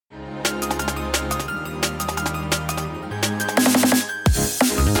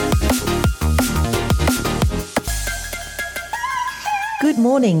Good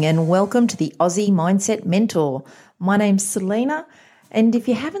morning and welcome to the Aussie Mindset Mentor. My name's Selena, and if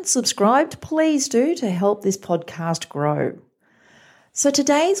you haven't subscribed, please do to help this podcast grow. So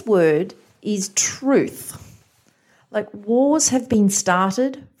today's word is truth. Like wars have been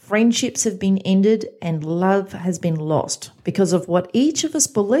started, friendships have been ended, and love has been lost because of what each of us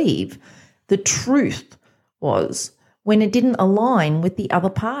believe the truth was when it didn't align with the other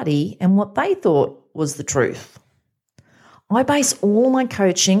party and what they thought was the truth. I base all my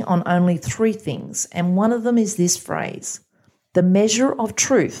coaching on only three things, and one of them is this phrase: the measure of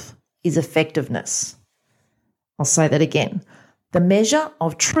truth is effectiveness. I'll say that again. The measure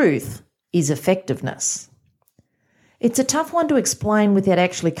of truth is effectiveness. It's a tough one to explain without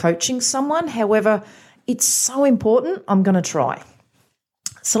actually coaching someone. However, it's so important, I'm going to try.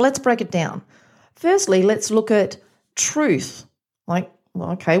 So let's break it down. Firstly, let's look at truth.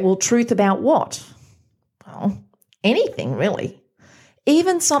 Truth about what? Well, anything really.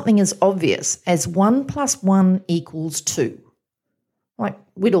 Even something as obvious as 1 + 1 = 2.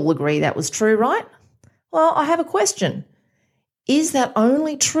 We'd all agree that was true, right? Well, I have a question. Is that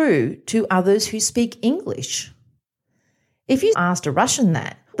only true to others who speak English? If you asked a Russian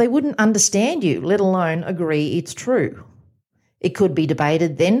that, they wouldn't understand you, let alone agree it's true. It could be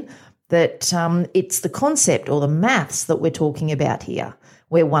debated then that it's the concept or the maths that we're talking about here,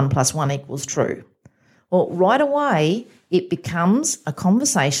 where 1 + 1 = true. Well, right away, it becomes a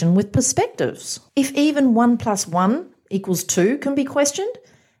conversation with perspectives. If even 1 + 1 = 2 can be questioned,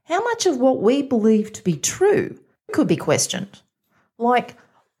 how much of what we believe to be true could be questioned? Like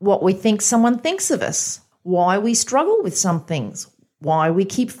what we think someone thinks of us, why we struggle with some things, why we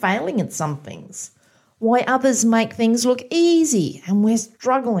keep failing at some things, why others make things look easy and we're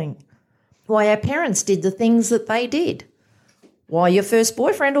struggling, why our parents did the things that they did, why your first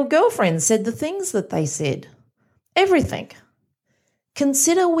boyfriend or girlfriend said the things that they said. Everything.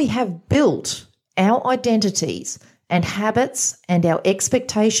 Consider we have built our identities and habits and our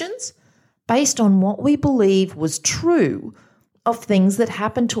expectations based on what we believe was true of things that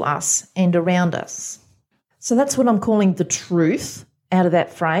happened to us and around us. So that's what I'm calling the truth out of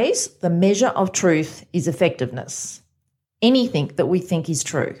that phrase. The measure of truth is effectiveness. Anything that we think is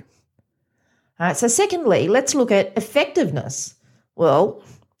true. All right, so secondly, let's look at effectiveness. Well,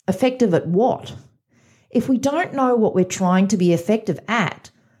 effective at what? If we don't know what we're trying to be effective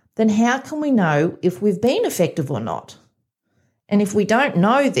at, then how can we know if we've been effective or not? And if we don't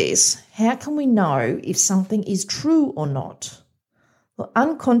know this, how can we know if something is true or not? Well,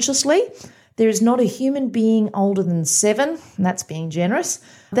 unconsciously, there is not a human being older than 7, and that's being generous,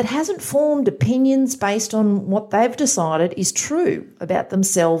 that hasn't formed opinions based on what they've decided is true about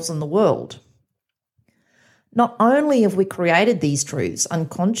themselves and the world. Not only have we created these truths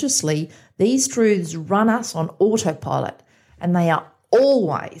unconsciously, these truths run us on autopilot, and they are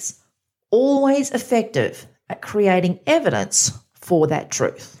always effective at creating evidence for that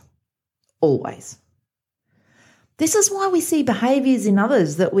truth. Always. This is why we see behaviours in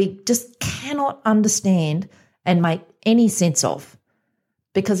others that we just cannot understand and make any sense of,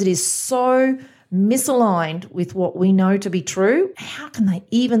 because it is so misaligned with what we know to be true. How can they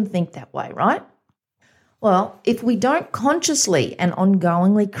even think that way, right? Well, if we don't consciously and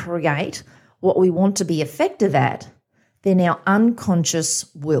ongoingly create what we want to be effective at, then our unconscious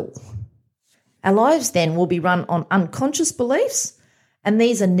will. Our lives then will be run on unconscious beliefs, and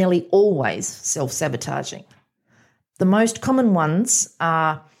these are nearly always self-sabotaging. The most common ones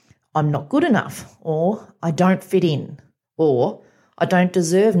are, I'm not good enough, or I don't fit in, or I don't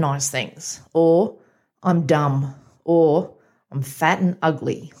deserve nice things, or I'm dumb, or I'm fat and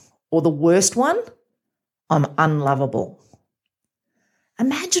ugly, or the worst one, I'm unlovable.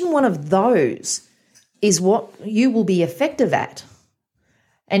 Imagine one of those is what you will be effective at,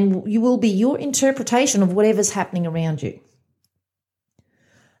 and you will be your interpretation of whatever's happening around you.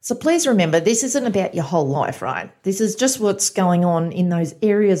 So please remember, this isn't about your whole life, right? This is just what's going on in those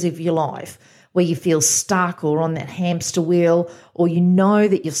areas of your life where you feel stuck or on that hamster wheel, or you know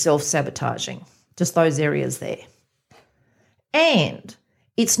that you're self-sabotaging, just those areas there. And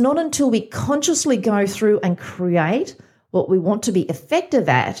it's not until we consciously go through and create what we want to be effective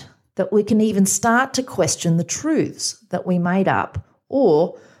at that we can even start to question the truths that we made up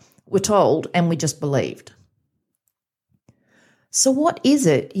or were told and we just believed. So what is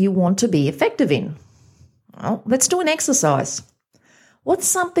it you want to be effective in? Well, let's do an exercise. What's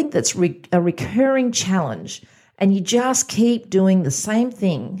something that's a recurring challenge and you just keep doing the same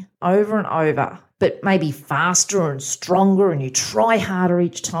thing over and over, but maybe faster and stronger, and you try harder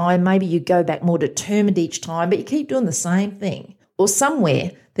each time? Maybe you go back more determined each time, but you keep doing the same thing. Or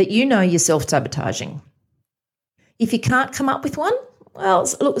somewhere that you know you're self-sabotaging. If you can't come up with one, Well,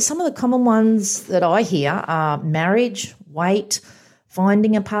 look, some of the common ones that I hear are marriage, weight,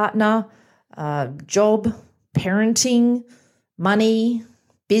 finding a partner, job, parenting, money,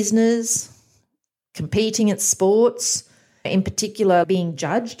 business, competing at sports, in particular being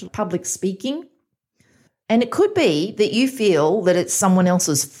judged, public speaking. And it could be that you feel that it's someone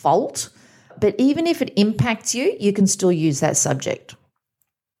else's fault, but even if it impacts you, you can still use that subject.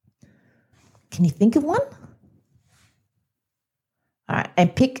 Can you think of one? All right,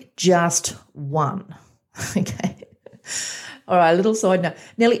 and pick just one. Okay. All right, a little side note.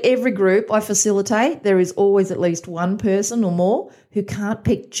 Nearly every group I facilitate, there is always at least one person or more who can't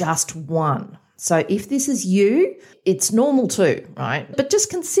pick just one. So if this is you, it's normal too, right? But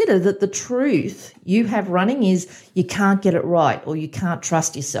just consider that the truth you have running is you can't get it right, or you can't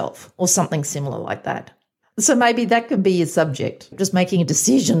trust yourself, or something similar like that. So maybe that can be your subject, just making a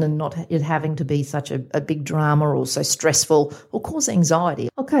decision and not it having to be such a big drama or so stressful or cause anxiety.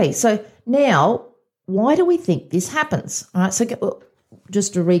 Okay, so now why do we think this happens? All right, so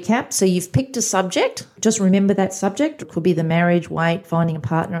just to recap, so you've picked a subject. Just remember that subject. It could be the marriage, weight, finding a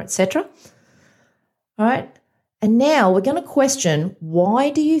partner, etc. All right, and now we're going to question, why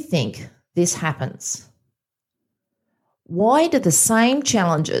do you think this happens? Why do the same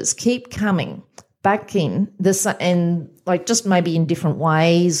challenges keep coming back in this, and like just maybe in different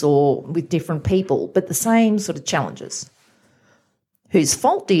ways or with different people, but the same sort of challenges? Whose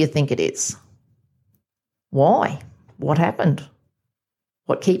fault do you think it is? Why? What happened?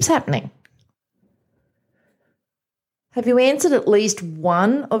 What keeps happening? Have you answered at least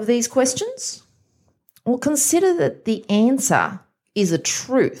one of these questions? Well, consider that the answer is a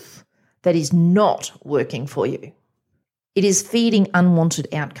truth that is not working for you. It is feeding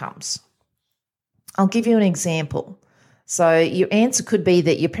unwanted outcomes. I'll give you an example. So your answer could be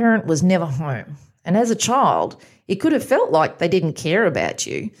that your parent was never home. And as a child, it could have felt like they didn't care about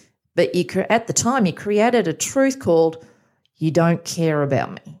you, but at the time you created a truth called, you don't care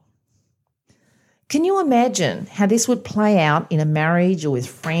about me. Can you imagine how this would play out in a marriage or with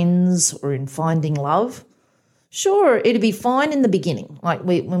friends or in finding love? Sure, it'd be fine in the beginning. Like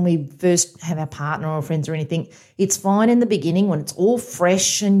when we first have our partner or friends or anything, it's fine in the beginning when it's all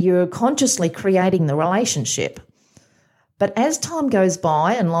fresh and you're consciously creating the relationship. But as time goes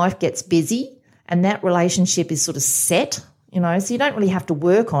by and life gets busy and that relationship is sort of set, so you don't really have to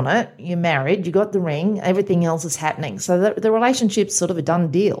work on it. You're married, you got the ring, everything else is happening. So the relationship's sort of a done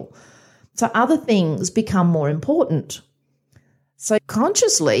deal. So other things become more important. So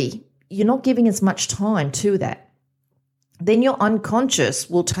consciously, you're not giving as much time to that. Then your unconscious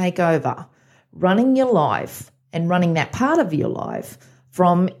will take over, running your life and running that part of your life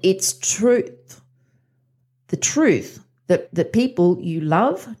from its truth. The truth that people you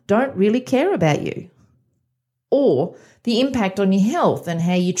love don't really care about you. Or the impact on your health and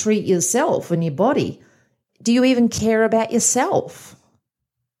how you treat yourself and your body. Do you even care about yourself?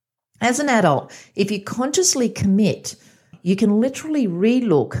 As an adult, if you consciously commit, you can literally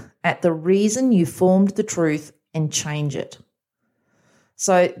relook at the reason you formed the truth and change it.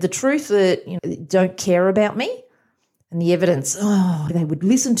 So the truth that don't care about me, and the evidence, they would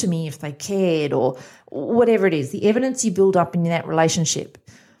listen to me if they cared, or whatever it is, the evidence you build up in that relationship.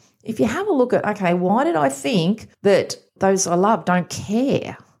 If you have a look at, okay, why did I think that those I love don't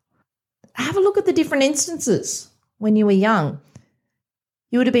care? Have a look at the different instances when you were young.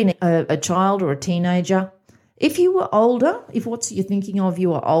 You would have been a child or a teenager. If you were older, if what you're thinking of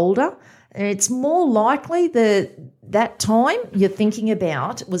you are older, it's more likely that time you're thinking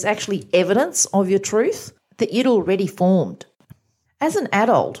about was actually evidence of your truth that you'd already formed. As an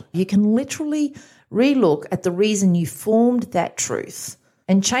adult, you can literally relook at the reason you formed that truth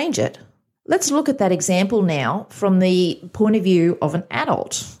and change it. Let's look at that example now from the point of view of an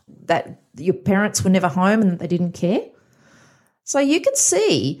adult, that your parents were never home and they didn't care. So you could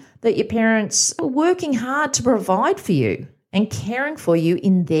see that your parents were working hard to provide for you and caring for you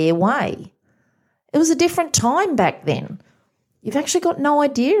in their way. It was a different time back then. You've actually got no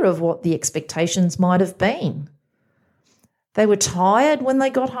idea of what the expectations might have been. They were tired when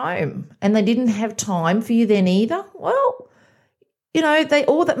they got home and they didn't have time for you then either. Well,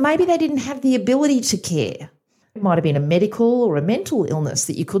 maybe they didn't have the ability to care. It might have been a medical or a mental illness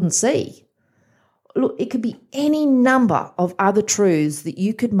that you couldn't see. Look, it could be any number of other truths that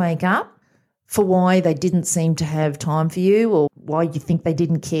you could make up for why they didn't seem to have time for you or why you think they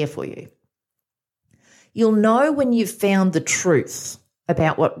didn't care for you. You'll know when you've found the truth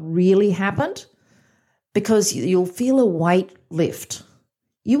about what really happened because you'll feel a weight lift.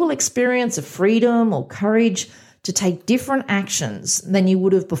 You will experience a freedom or courage to take different actions than you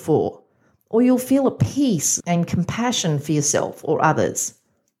would have before. or you'll feel a peace and compassion for yourself or others.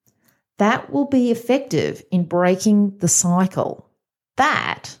 That will be effective in breaking the cycle.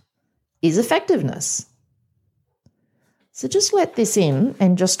 That is effectiveness. So just let this in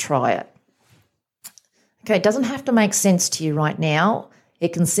and just try it. Okay, it doesn't have to make sense to you right now.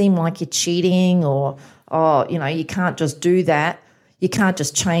 It can seem like you're cheating or, you can't just do that. You can't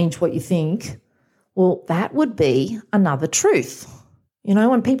just change what you think. Well, that would be another truth.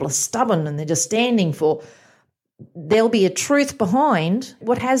 When people are stubborn and they're just standing for, there'll be a truth behind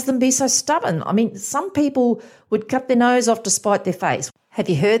what has them be so stubborn. I mean, some people would cut their nose off to spite their face. Have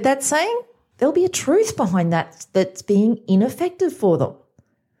you heard that saying? There'll be a truth behind that that's being ineffective for them.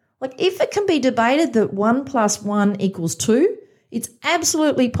 Like, if it can be debated that 1 + 1 = 2, it's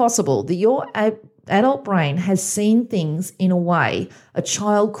absolutely possible that your adult brain has seen things in a way a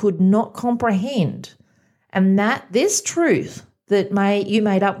child could not comprehend, and that this truth that you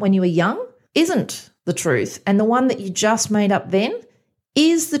made up when you were young isn't the truth, and the one that you just made up then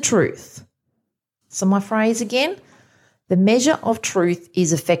is the truth. So my phrase again, the measure of truth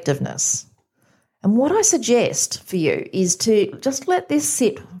is effectiveness. And what I suggest for you is to just let this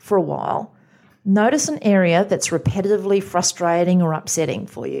sit for a while. Notice an area that's repetitively frustrating or upsetting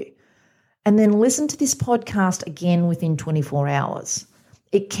for you, and then listen to this podcast again within 24 hours.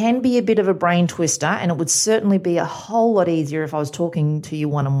 It can be a bit of a brain twister, and it would certainly be a whole lot easier if I was talking to you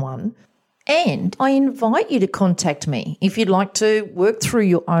one-on-one. And I invite you to contact me if you'd like to work through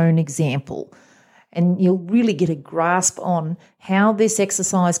your own example, and you'll really get a grasp on how this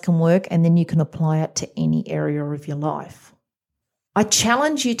exercise can work, and then you can apply it to any area of your life. I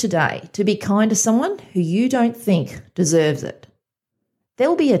challenge you today to be kind to someone who you don't think deserves it.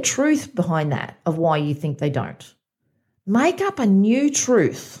 There'll be a truth behind that of why you think they don't. Make up a new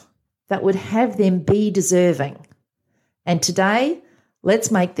truth that would have them be deserving. And today,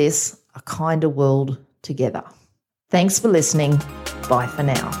 let's make this a kinder world together. Thanks for listening. Bye for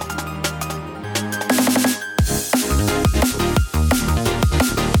now.